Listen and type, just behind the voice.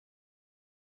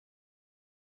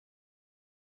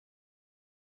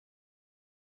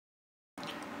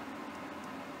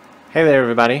Hey there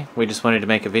everybody, we just wanted to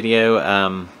make a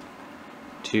video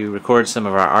to record some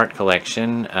of our art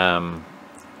collection.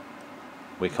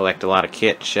 We collect a lot of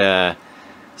kitsch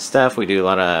stuff. We do a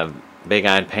lot of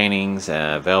big-eyed paintings,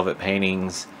 velvet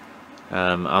paintings,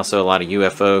 also a lot of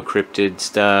UFO cryptid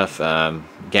stuff,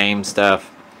 game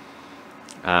stuff.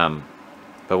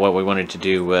 But what we wanted to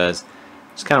do was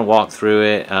just kind of walk through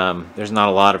it. There's not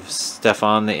a lot of stuff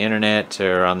on the internet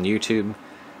or on YouTube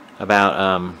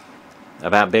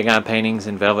about big-eye paintings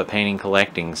and velvet painting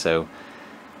collecting, so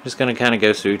I'm just going to kind of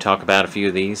go through, talk about a few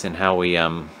of these and how we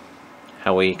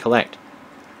collect.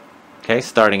 Okay,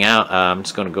 starting out, I'm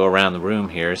just going to go around the room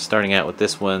here. Starting out with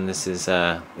this one, this is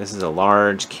a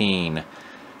large Keene,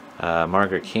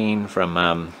 Margaret Keene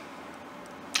from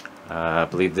I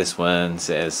believe this one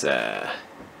says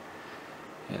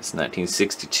it's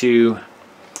 1962.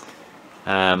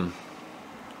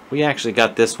 We actually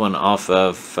got this one off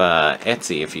of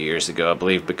Etsy a few years ago, I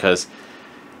believe, because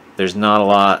there's not a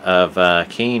lot of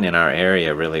Keene in our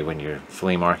area, really, when you're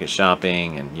flea market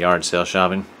shopping and yard sale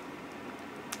shopping.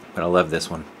 But I love this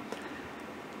one.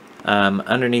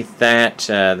 Underneath that,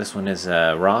 this one is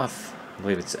Roth. I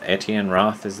believe it's Etienne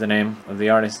Roth is the name of the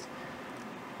artist,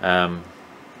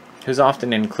 who's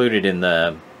often included in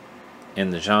the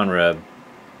genre,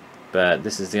 but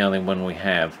this is the only one we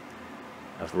have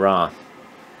of Roth.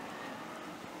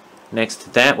 Next to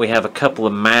that, we have a couple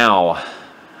of Mao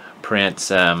prints.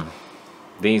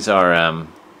 These are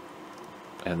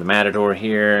the Matador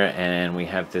here, and we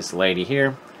have this lady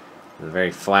here with a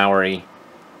very flowery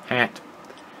hat.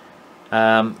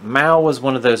 Mao was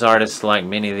one of those artists, like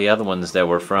many of the other ones, that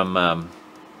were from,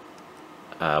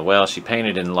 well, she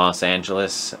painted in Los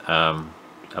Angeles. I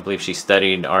believe she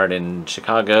studied art in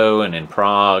Chicago and in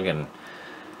Prague, and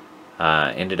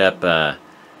ended up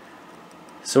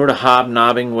sort of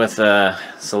hobnobbing with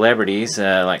celebrities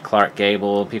like Clark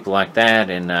Gable, people like that,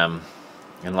 in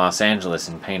Los Angeles,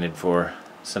 and painted for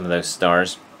some of those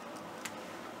stars.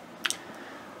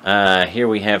 Here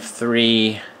we have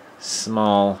three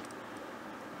small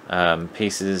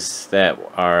pieces that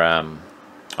are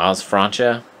Os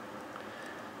Francha.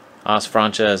 Os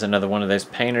Francha is another one of those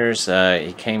painters.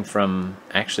 He came from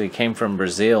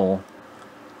Brazil,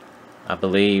 I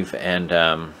believe,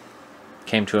 and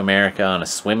came to America on a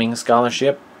swimming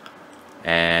scholarship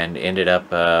and ended up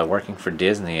working for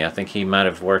Disney. I think he might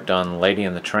have worked on Lady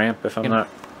and the Tramp, if I'm not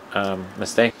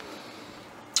mistaken.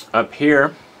 Up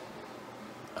here,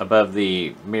 above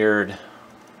the mirrored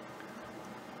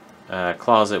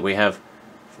closet, we have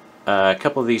a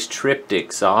couple of these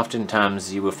triptychs.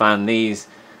 Oftentimes you will find these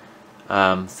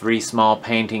three small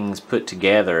paintings put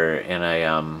together in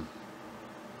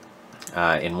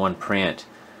in one print.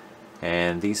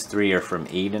 And these three are from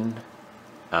Eden.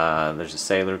 There's a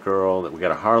sailor girl, we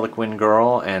got a harlequin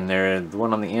girl, and the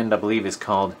one on the end, I believe, is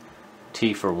called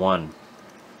T for One.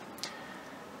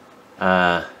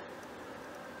 The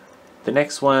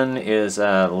next one is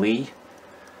Lee.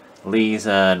 Lee's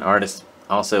an artist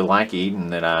also like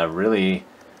Eden that I really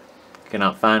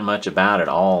cannot find much about at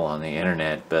all on the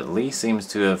internet, but Lee seems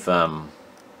to have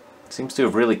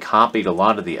really copied a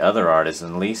lot of the other artists,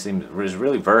 and Lee was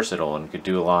really versatile and could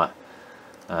do a lot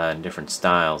in different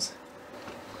styles.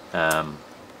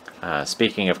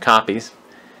 Speaking of copies,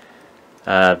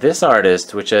 this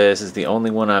artist, which is the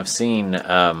only one I've seen,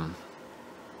 the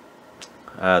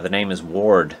name is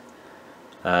Ward.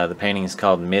 The painting is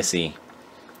called Missy.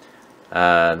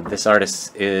 This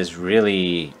artist is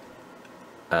really,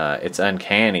 it's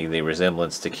uncanny, the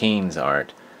resemblance to Keene's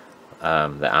art.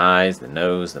 The eyes, the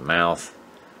nose, the mouth,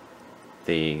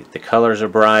 the colors are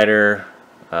brighter.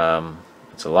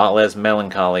 It's a lot less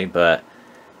melancholy, but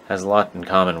has a lot in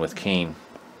common with Keene.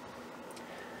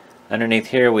 Underneath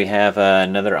here we have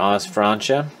another Os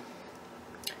Francha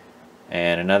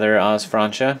and another Os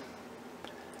Francha,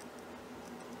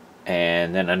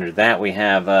 and then under that we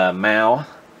have Mao.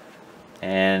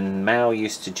 And Mao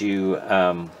used to do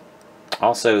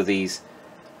also these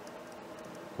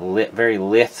very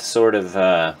lithe sort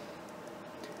of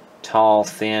tall,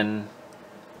 thin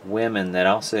women that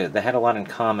had a lot in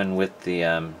common with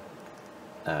the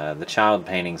child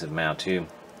paintings of Mao too.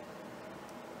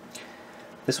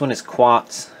 This one is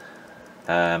Quartz.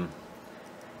 Don't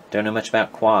know much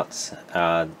about Quartz,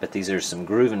 but these are some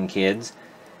groovin' kids,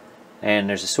 and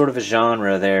there's a sort of a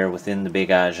genre there within the big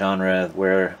eye genre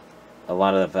where a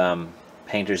lot of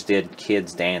painters did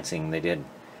kids dancing. They did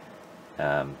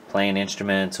playing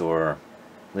instruments or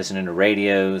listening to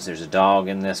radios. There's a dog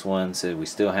in this one, so we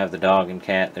still have the dog and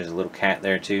cat. There's a little cat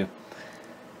there too,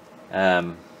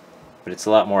 but it's a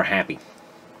lot more happy.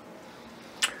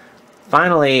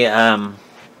 Finally,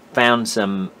 found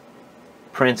some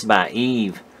prints by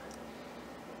Eve.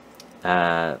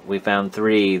 We found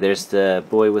 3. There's the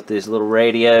boy with his little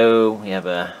radio. We have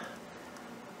a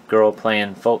girl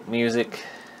playing folk music.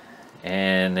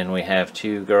 And then we have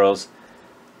 2 girls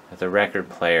with a record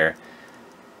player.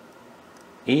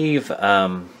 Eve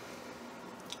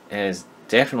is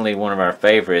definitely one of our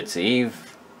favorites.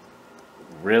 Eve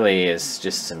really is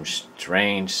just some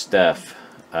strange stuff.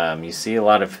 You see a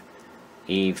lot of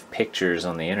Eve pictures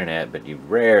on the internet, but you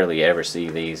rarely ever see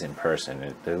these in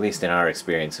person, at least in our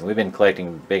experience. And we've been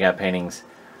collecting Big Eye paintings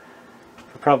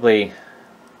for probably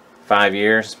 5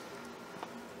 years.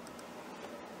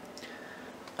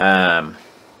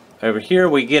 Over here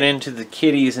we get into the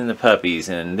kitties and the puppies,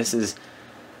 and this is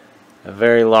a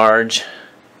very large,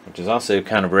 which is also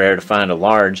kind of rare to find a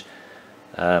large,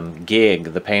 Gig,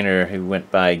 the painter who went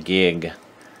by Gig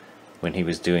when he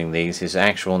was doing these. His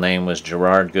actual name was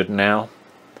Gerard Goodenow,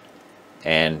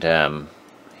 and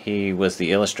he was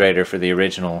the illustrator for the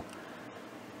original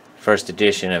first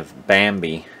edition of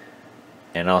Bambi,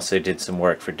 and also did some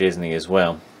work for Disney as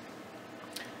well.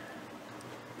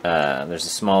 There's a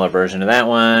smaller version of that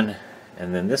one,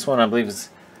 and then this one I believe is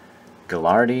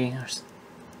Gallardi.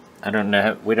 I don't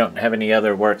know. We don't have any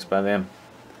other works by them.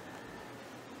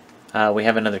 We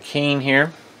have another Keen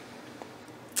here.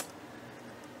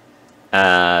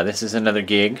 This is another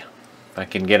Gig. If I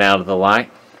can get out of the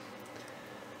light.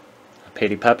 A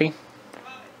Pity Puppy.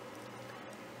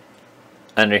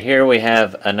 Under here we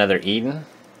have another Eden.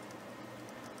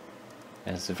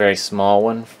 It's a very small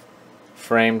one,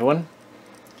 framed one.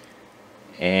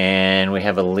 And we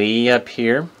have a Lee up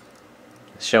here,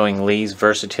 showing Lee's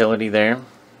versatility there.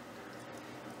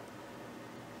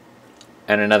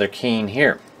 And another Keen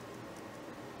here.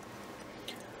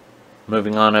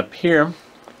 Moving on up here,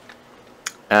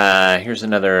 here's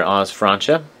another Oz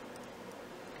Francia.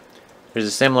 There's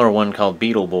a similar one called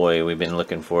Beetle Boy we've been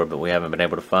looking for, but we haven't been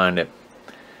able to find it.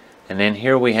 And then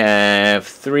here we have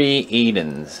 3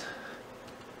 Edens.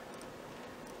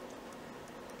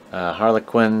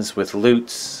 Harlequins with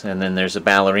lutes, and then there's a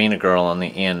ballerina girl on the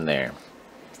end there.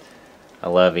 I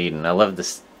love Eden. I love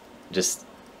this just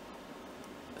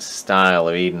style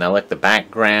of Eden. I like the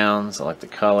backgrounds, I like the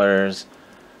colors,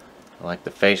 I like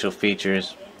the facial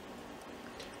features.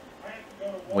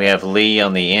 We have Lee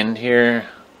on the end here,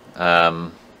 in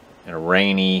a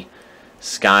rainy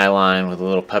skyline with a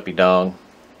little puppy dog.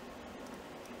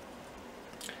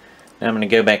 Now I'm going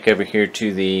to go back over here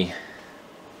to the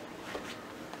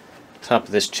top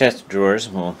of this chest of drawers.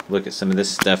 We'll look at some of this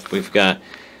stuff we've got.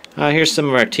 Here's some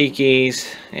of our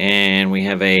tikis, and we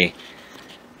have a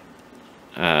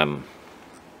Frank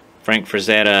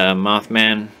Frazetta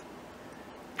Mothman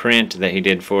print that he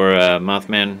did for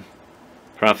Mothman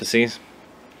Prophecies.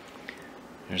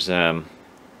 There's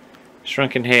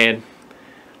Shrunken Head.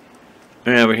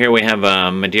 And over here we have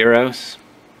Madeiros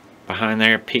behind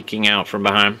there, peeking out from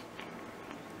behind.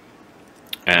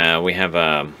 We have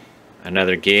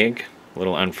another Gig, a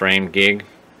little unframed Gig.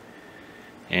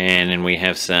 And then we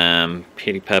have some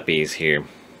Pity Puppies here.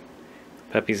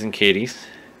 Puppies and kitties.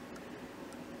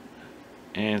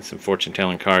 And some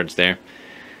fortune-telling cards there.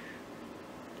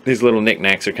 These little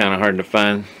knickknacks are kind of hard to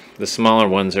find. The smaller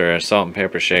ones are salt and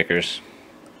pepper shakers.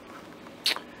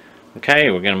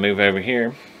 Okay, we're going to move over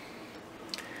here.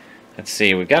 Let's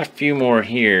see, we've got a few more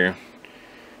here.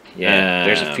 Yeah,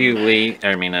 there's a few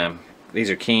these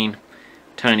are Keen,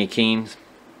 tiny Keens.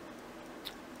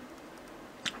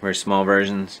 Very small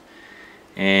versions.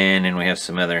 And then we have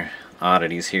some other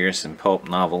oddities here, some pulp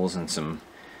novels and some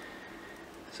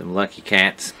Lucky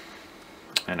Cats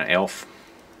and an elf.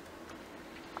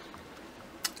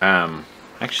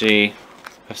 Actually, I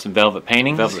have some velvet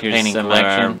paintings. Velvet painting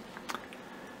collection.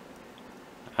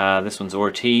 This one's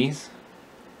Ortiz.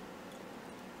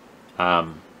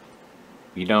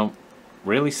 You don't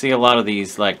really see a lot of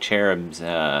these like cherubs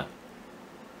in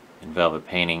velvet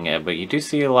painting, but you do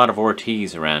see a lot of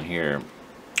Ortiz around here.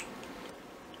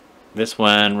 This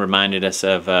one reminded us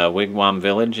of Wigwam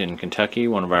Village in Kentucky,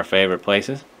 one of our favorite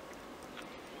places.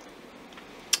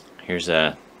 Here's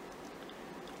a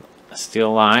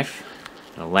still life,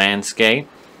 a landscape.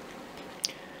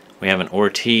 We have an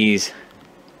Ortiz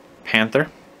panther.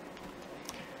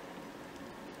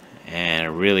 And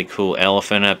a really cool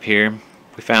elephant up here.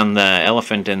 We found the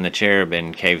elephant and the cherub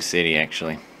in Cave City,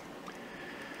 actually.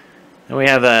 And we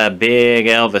have a big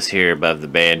Elvis here above the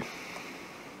bed.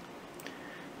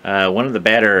 One of the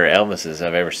better Elvises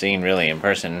I've ever seen, really, in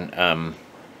person.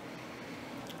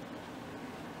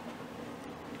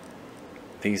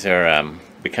 These are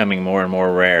becoming more and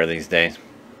more rare these days.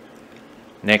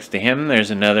 Next to him,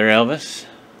 there's another Elvis,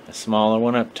 a smaller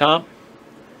one up top.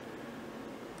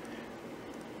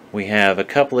 We have a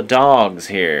couple of dogs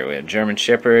here. We have German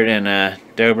Shepherd and a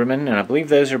Doberman, and I believe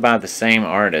those are by the same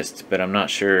artist, but I'm not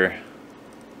sure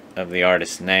of the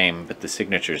artist's name, but the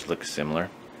signatures look similar.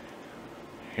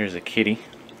 Here's a kitty.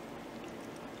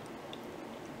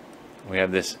 We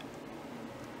have this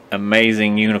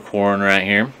amazing unicorn right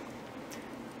here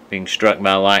being struck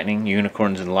by lightning.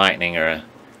 Unicorns and lightning are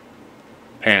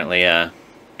apparently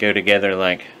go together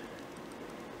like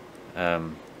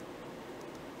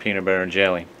peanut butter and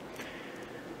jelly.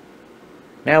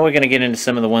 Now we're going to get into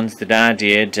some of the ones that I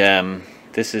did.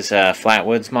 This is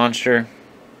Flatwoods Monster.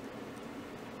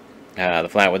 The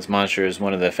Flatwoods Monster is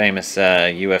one of the famous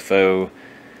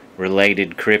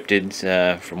UFO-related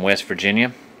cryptids from West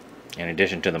Virginia, in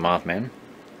addition to the Mothman.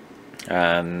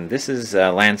 This is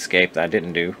a landscape that I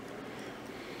didn't do.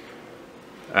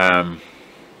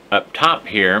 Up top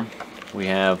here, we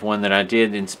have one that I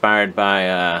did inspired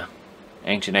by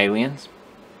Ancient Aliens.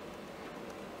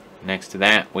 Next to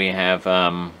that, we have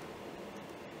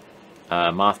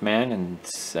Mothman, and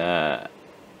it's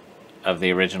of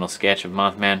the original sketch of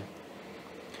Mothman.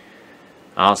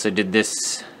 I also did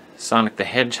this Sonic the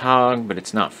Hedgehog, but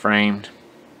it's not framed.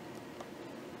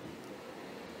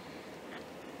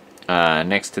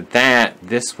 Next to that,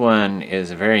 this one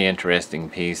is a very interesting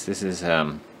piece. This is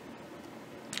in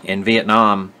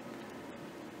Vietnam.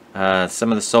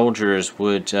 Some of the soldiers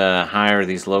would hire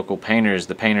these local painters.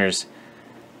 The painters,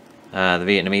 the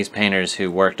Vietnamese painters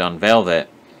who worked on velvet,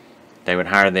 they would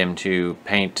hire them to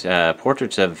paint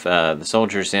portraits of the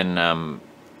soldiers in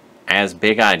as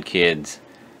big-eyed kids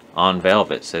on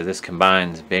velvet. So this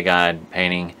combines big-eyed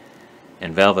painting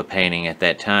and velvet painting at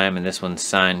that time, and this one's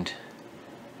signed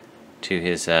to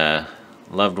his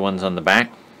loved ones on the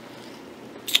back.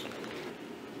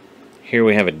 Here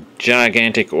we have a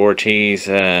gigantic Ortiz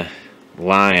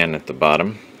lion at the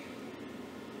bottom.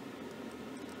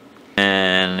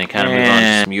 And they kind of move on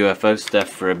to some UFO stuff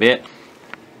for a bit.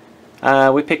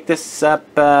 We picked this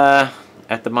up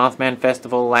at the Mothman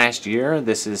Festival last year.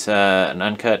 This is an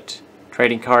uncut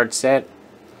trading card set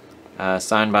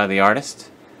signed by the artist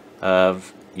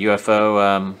of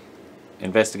UFO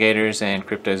investigators and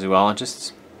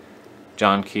cryptozoologists.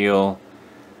 John Keel,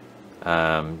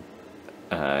 J.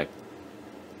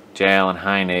 Allen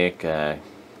Hynek,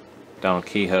 Donald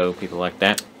Kehoe, people like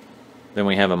that. Then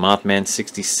we have a Mothman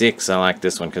 66. I like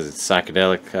this one because it's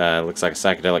psychedelic. Looks like a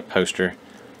psychedelic poster.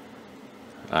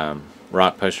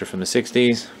 Rock poster from the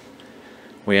 60s.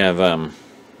 We have the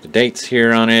dates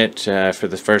here on it for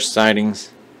the first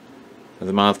sightings of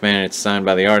the Mothman. It's signed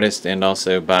by the artist and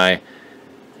also by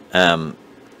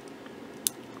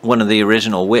one of the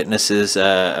original witnesses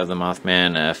of the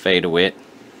Mothman, Faye DeWitt.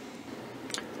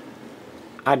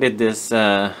 I did this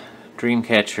Dreamcatcher,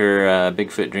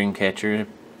 Bigfoot Dreamcatcher,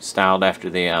 styled after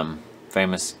the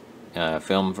famous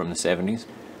film from the 70s.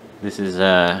 This is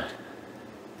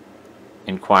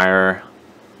Inquirer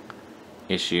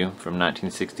issue from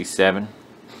 1967.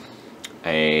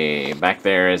 Back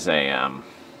there is a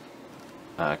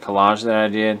collage that I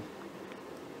did.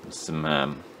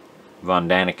 Some Von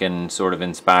Daniken sort of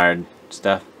inspired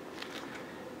stuff.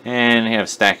 And I have a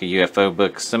stack of UFO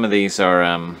books. Some of these are,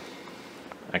 I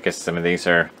guess some of these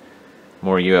are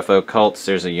more UFO cults.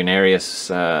 There's a Unarius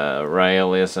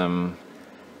Realism.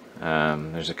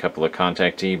 There's a couple of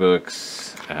contactee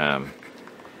books.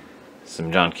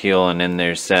 Some John Keel, and then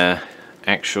there's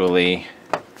actually,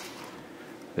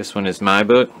 this one is my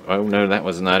book. Oh no, that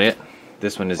was not it.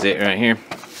 This one is it right here.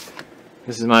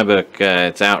 This is my book.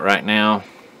 It's out right now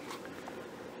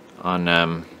on,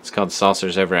 it's called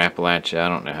Saucers Over Appalachia. I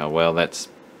don't know how well that's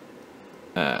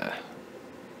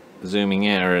zooming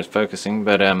in or is focusing,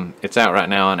 but it's out right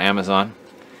now on Amazon.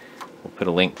 We'll put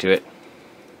a link to it.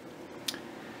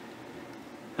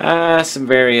 Some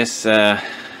various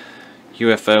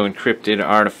UFO encrypted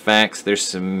artifacts. There's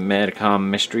some Medicom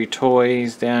mystery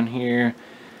toys down here.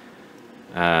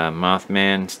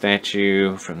 Mothman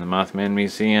statue from the Mothman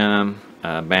Museum.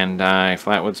 Bandai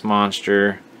Flatwoods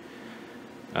Monster.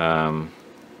 Some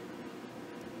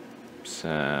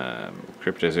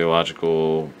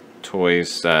cryptozoological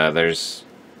toys. There's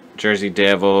Jersey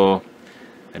Devil,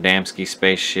 Adamski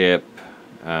spaceship.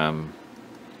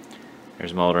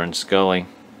 There's Mulder and Scully.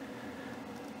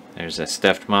 There's a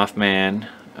stuffed Mothman,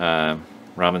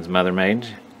 Robin's Mother Maid.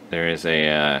 There is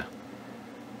a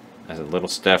little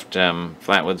stuffed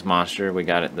Flatwoods Monster we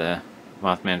got at the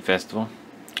Mothman Festival.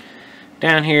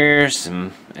 Down here,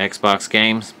 some Xbox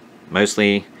games.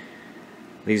 Mostly,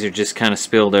 these are just kind of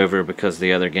spilled over because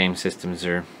the other game systems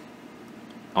are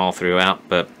all throughout.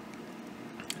 But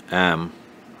then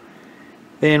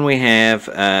we have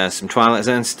some Twilight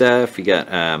Zone stuff. You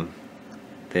got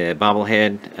the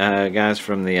bobblehead guys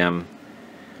from the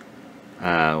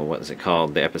what was it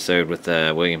called? The episode with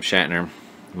William Shatner,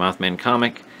 Mothman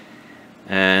comic.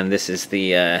 And this is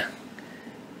the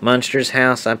Monsters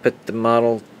house. I put the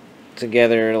model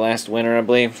together last winter, I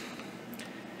believe.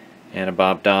 And a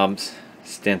Bob Dobbs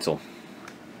stencil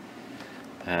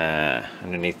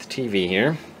underneath the TV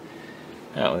here.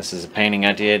 Oh, this is a painting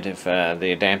I did of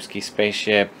the Adamski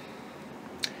spaceship.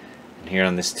 And here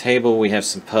on this table we have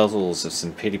some puzzles of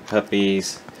some pitty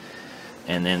puppies.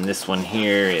 And then this one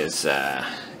here is a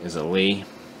Lee.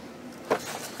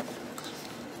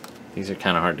 These are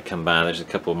kind of hard to come by. There's a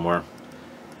couple more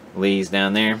Lees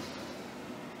down there.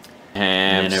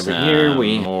 And over here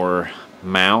we more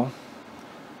Mao.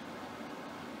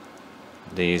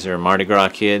 These are Mardi Gras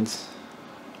kids,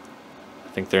 I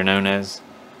think they're known as.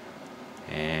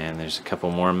 And there's a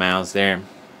couple more Maos there.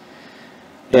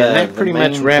 Yeah, that pretty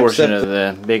much wraps up of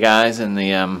the Big Eyes and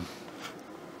the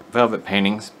velvet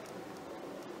paintings.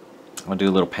 I'll do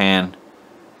a little pan,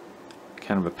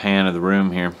 kind of a pan of the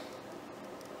room here.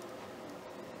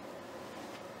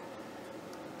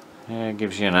 Yeah, it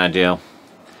gives you an idea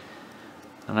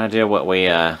what we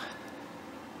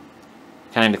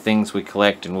kind of things we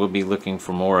collect and we'll be looking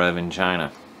for more of in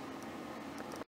China.